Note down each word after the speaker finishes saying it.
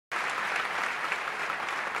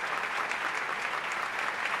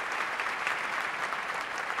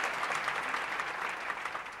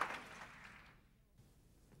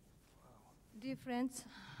Dear friends,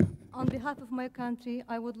 on behalf of my country,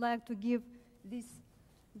 I would like to give this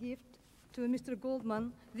gift to Mr.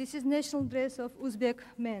 Goldman. This is national dress of Uzbek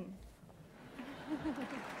men.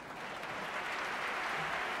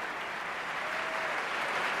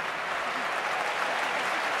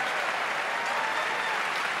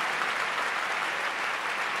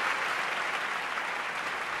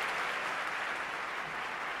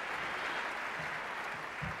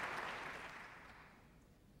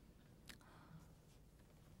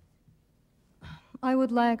 I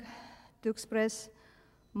would like to express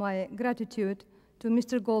my gratitude to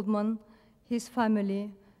Mr. Goldman, his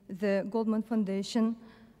family, the Goldman Foundation,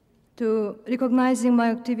 to recognizing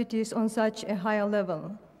my activities on such a higher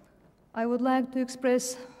level. I would like to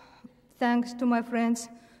express thanks to my friends,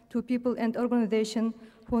 to people and organizations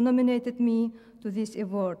who nominated me to this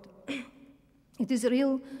award. It is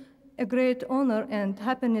a great honor and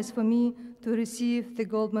happiness for me to receive the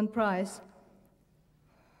Goldman Prize.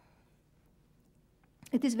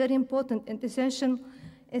 It is very important and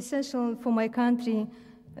essential for my country,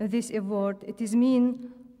 this award. It is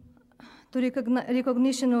mean to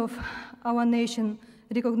recognition of our nation,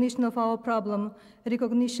 recognition of our problem,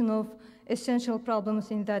 recognition of essential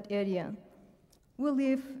problems in that area. We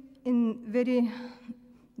live in very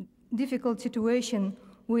difficult situation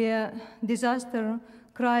where disaster,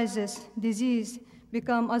 crisis, disease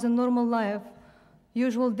become as a normal life,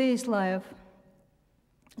 usual day's life.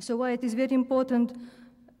 So why it is very important,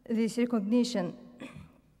 this recognition.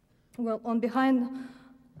 Well,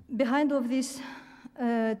 behind of this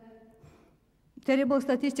terrible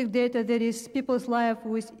statistic data, there is people's life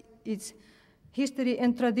with its history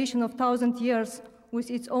and tradition of 1,000 years,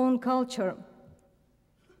 with its own culture.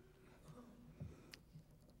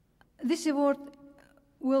 This award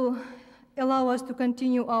will allow us to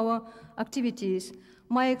continue our activities.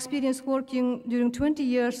 My experience working during 20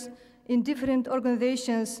 years in different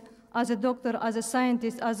organizations as a doctor, as a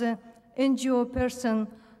scientist, as an NGO person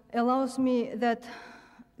allows me that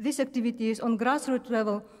this activity is on grassroots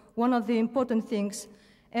level, one of the important things.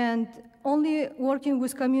 And only working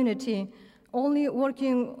with community, only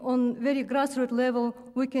working on very grassroots level,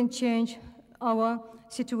 we can change our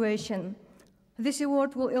situation. This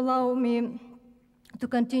award will allow me to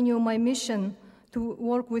continue my mission to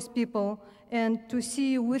work with people and to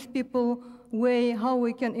see with people way how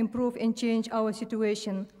we can improve and change our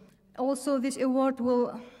situation. Also, this award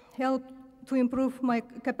will help to improve my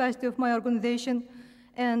capacity of my organization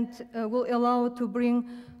and will allow to bring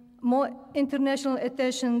more international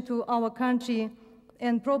attention to our country,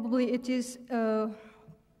 and probably it is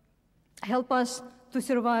help us to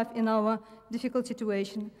survive in our difficult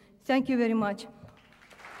situation. Thank you very much.